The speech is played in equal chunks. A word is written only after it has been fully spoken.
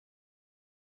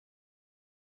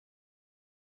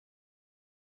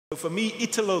For me,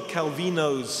 Italo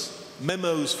Calvino's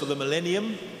Memos for the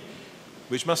Millennium,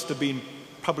 which must have been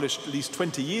published at least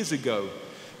 20 years ago,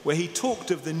 where he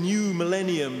talked of the new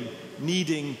millennium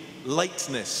needing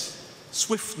lightness,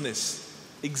 swiftness,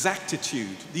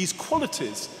 exactitude. These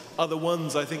qualities are the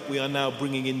ones I think we are now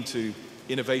bringing into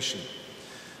innovation.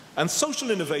 And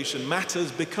social innovation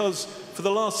matters because for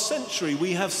the last century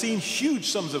we have seen huge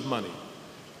sums of money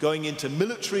going into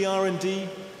military R&D,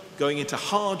 going into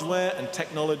hardware and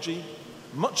technology,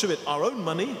 much of it our own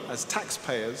money as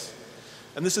taxpayers,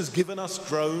 and this has given us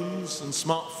drones and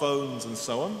smartphones and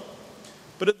so on.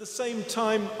 But at the same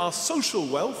time, our social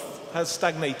wealth has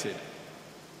stagnated.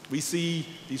 We see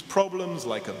these problems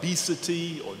like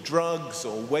obesity or drugs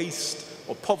or waste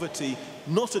or poverty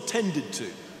not attended to,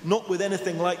 not with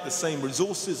anything like the same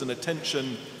resources and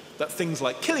attention that things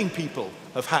like killing people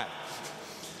have had,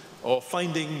 or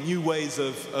finding new ways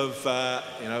of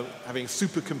having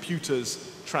supercomputers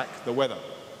track the weather.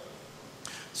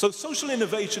 So social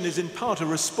innovation is in part a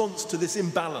response to this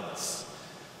imbalance,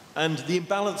 and the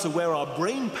imbalance of where our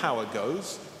brain power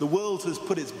goes. The world has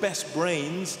put its best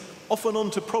brains often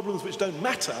onto problems which don't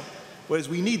matter, whereas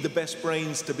we need the best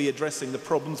brains to be addressing the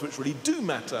problems which really do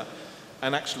matter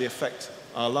and actually affect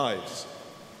our lives.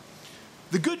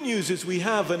 The good news is we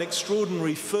have an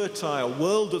extraordinary, fertile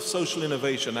world of social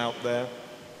innovation out there,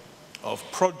 of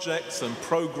projects and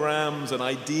programs and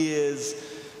ideas,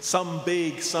 some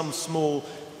big, some small.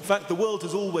 In fact, the world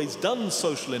has always done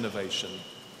social innovation.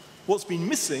 What's been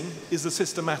missing is the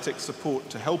systematic support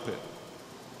to help it.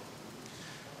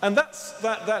 And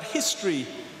that history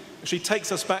actually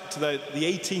takes us back to the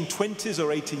 1820s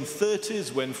or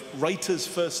 1830s when writers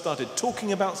first started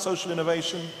talking about social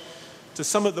innovation, to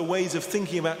some of the ways of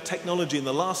thinking about technology in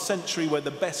the last century where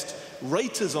the best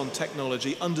raters on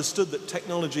technology understood that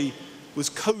technology was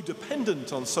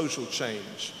codependent on social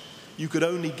change. You could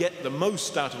only get the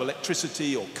most out of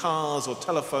electricity or cars or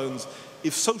telephones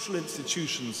if social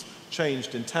institutions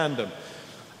changed in tandem.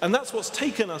 And that's what's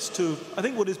taken us to, I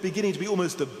think, what is beginning to be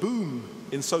almost a boom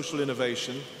in social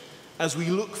innovation as we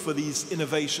look for these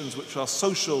innovations which are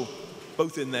social,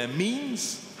 both in their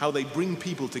means, how they bring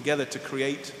people together to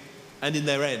create, and in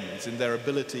their ends, in their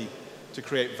ability to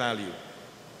create value.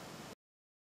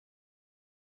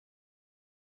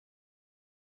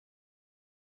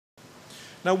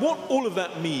 Now, what all of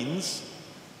that means,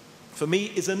 for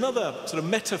me, is another sort of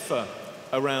metaphor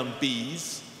around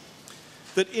bees,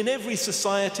 that in every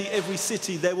society, every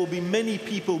city, there will be many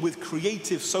people with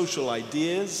creative social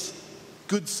ideas,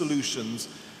 good solutions,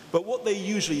 but what they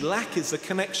usually lack is the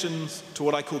connections to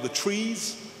what I call the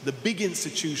trees, the big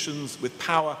institutions with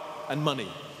power and money,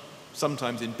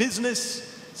 sometimes in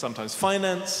business, sometimes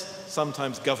finance,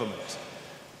 sometimes government.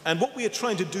 And what we are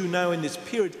trying to do now in this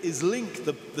period is link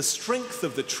the strength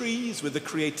of the trees with the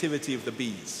creativity of the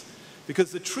bees,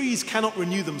 because the trees cannot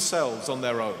renew themselves on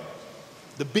their own.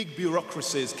 The big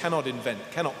bureaucracies cannot invent,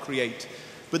 cannot create,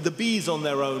 but the bees on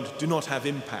their own do not have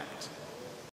impact.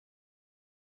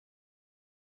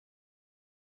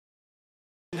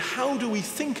 And how do we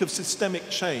think of systemic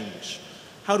change?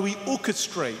 How do we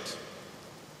orchestrate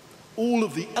all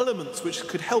of the elements which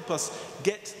could help us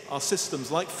get our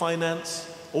systems like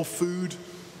finance or food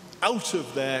out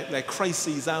of their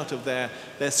crises, out of their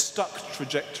stuck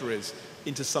trajectories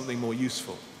into something more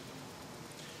useful?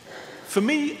 For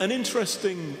me, an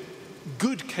interesting,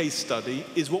 good case study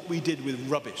is what we did with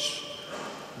rubbish,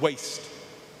 waste.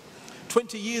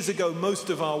 20 years ago,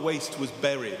 most of our waste was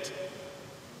buried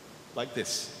like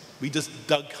this. We just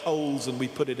dug holes and we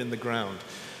put it in the ground.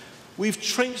 We've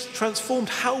transformed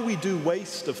how we do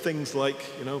waste of things like,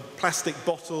 plastic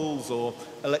bottles or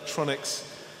electronics,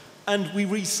 and we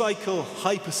recycle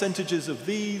high percentages of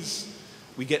these.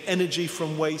 We get energy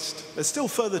from waste. There's still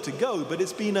further to go, but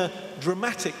it's been a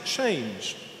dramatic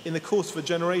change in the course of a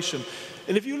generation.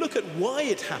 And if you look at why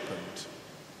it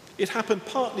happened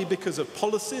partly because of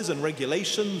policies and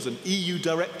regulations and EU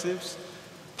directives,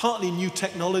 partly new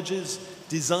technologies,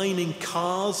 designing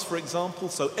cars, for example,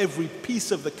 so every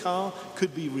piece of the car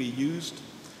could be reused,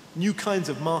 new kinds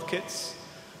of markets,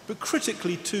 but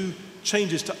critically too,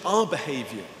 changes to our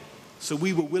behavior. So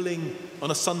we were willing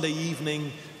on a Sunday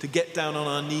evening to get down on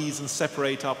our knees and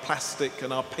separate our plastic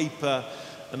and our paper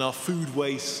and our food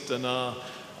waste and our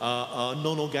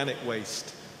non-organic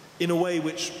waste in a way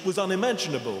which was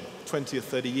unimaginable 20 or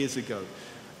 30 years ago.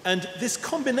 And this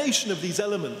combination of these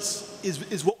elements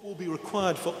is what will be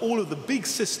required for all of the big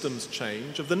systems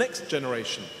change of the next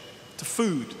generation, to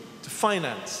food, to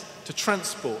finance, to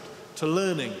transport, to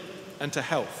learning, and to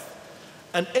health.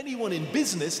 And anyone in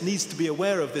business needs to be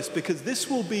aware of this, because this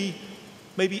will be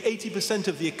maybe 80%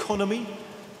 of the economy,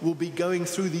 will be going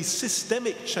through these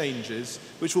systemic changes,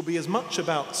 which will be as much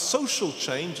about social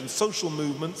change and social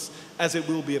movements as it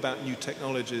will be about new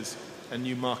technologies and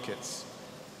new markets.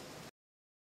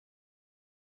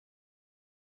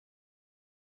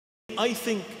 I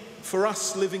think for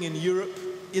us living in Europe,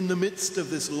 in the midst of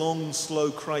this long,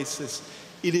 slow crisis,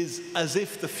 it is as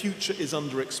if the future is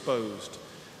underexposed.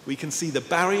 We can see the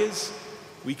barriers,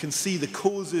 we can see the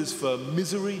causes for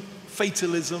misery,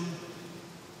 fatalism,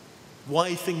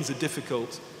 why things are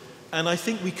difficult, and I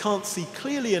think we can't see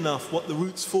clearly enough what the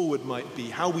routes forward might be,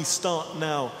 how we start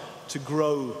now to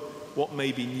grow what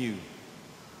may be new.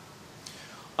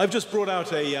 I've just brought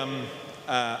out a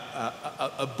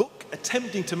book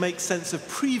attempting to make sense of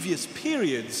previous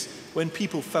periods when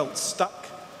people felt stuck,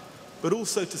 but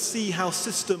also to see how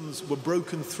systems were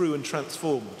broken through and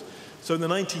transformed. So in the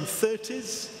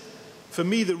 1930s, for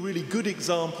me, the really good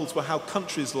examples were how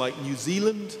countries like New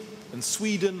Zealand and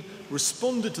Sweden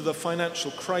responded to the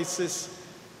financial crisis,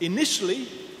 initially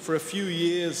for a few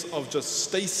years of just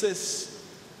stasis,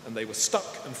 and they were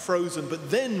stuck and frozen, but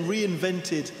then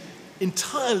reinvented,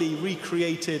 entirely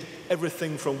recreated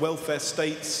everything from welfare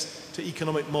states to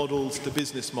economic models to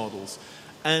business models,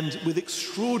 and with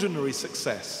extraordinary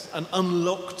success, and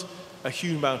unlocked a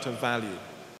huge amount of value.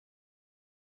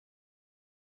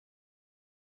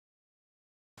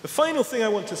 The final thing I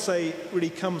want to say really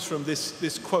comes from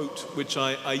this quote, which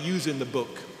I use in the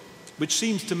book, which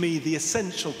seems to me the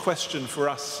essential question for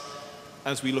us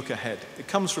as we look ahead. It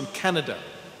comes from Canada.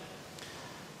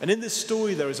 And in this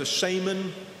story, there is a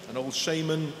shaman, an old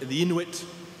shaman in the Inuit,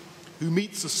 who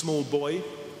meets a small boy.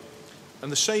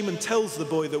 And the shaman tells the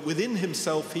boy that within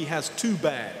himself he has two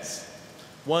bears.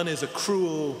 One is a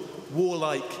cruel,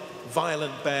 warlike,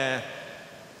 violent bear,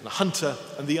 and a hunter,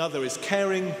 and the other is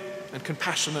caring and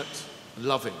compassionate and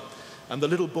loving. And the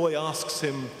little boy asks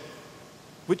him,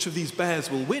 which of these bears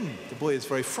will win? The boy is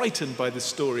very frightened by this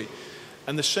story.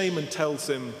 And the shaman tells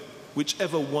him,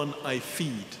 whichever one I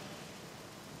feed.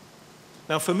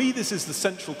 Now, for me, this is the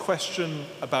central question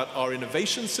about our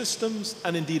innovation systems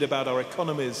and indeed about our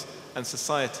economies and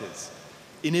societies.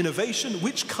 In innovation,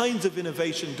 which kinds of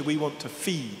innovation do we want to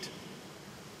feed?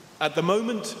 At the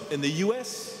moment, in the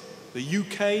US, the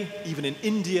UK, even in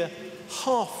India,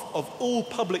 half of all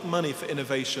public money for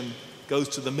innovation goes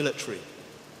to the military.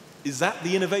 Is that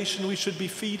the innovation we should be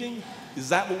feeding? Is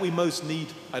that what we most need?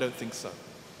 I don't think so.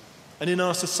 And in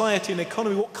our society and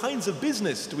economy, what kinds of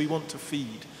business do we want to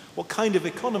feed? What kind of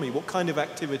economy, what kind of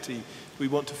activity do we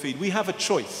want to feed? We have a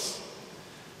choice.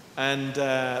 And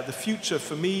the future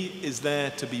for me is there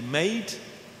to be made.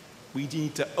 We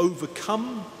need to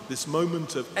overcome this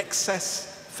moment of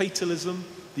excess fatalism,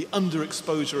 the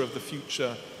underexposure of the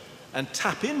future, and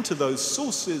tap into those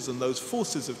sources and those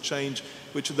forces of change,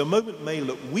 which at the moment may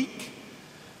look weak,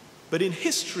 but in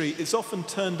history it's often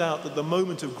turned out that the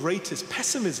moment of greatest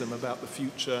pessimism about the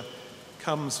future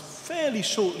comes fairly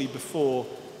shortly before,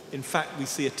 in fact, we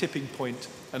see a tipping point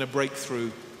and a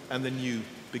breakthrough and the new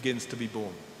begins to be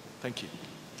born. Thank you.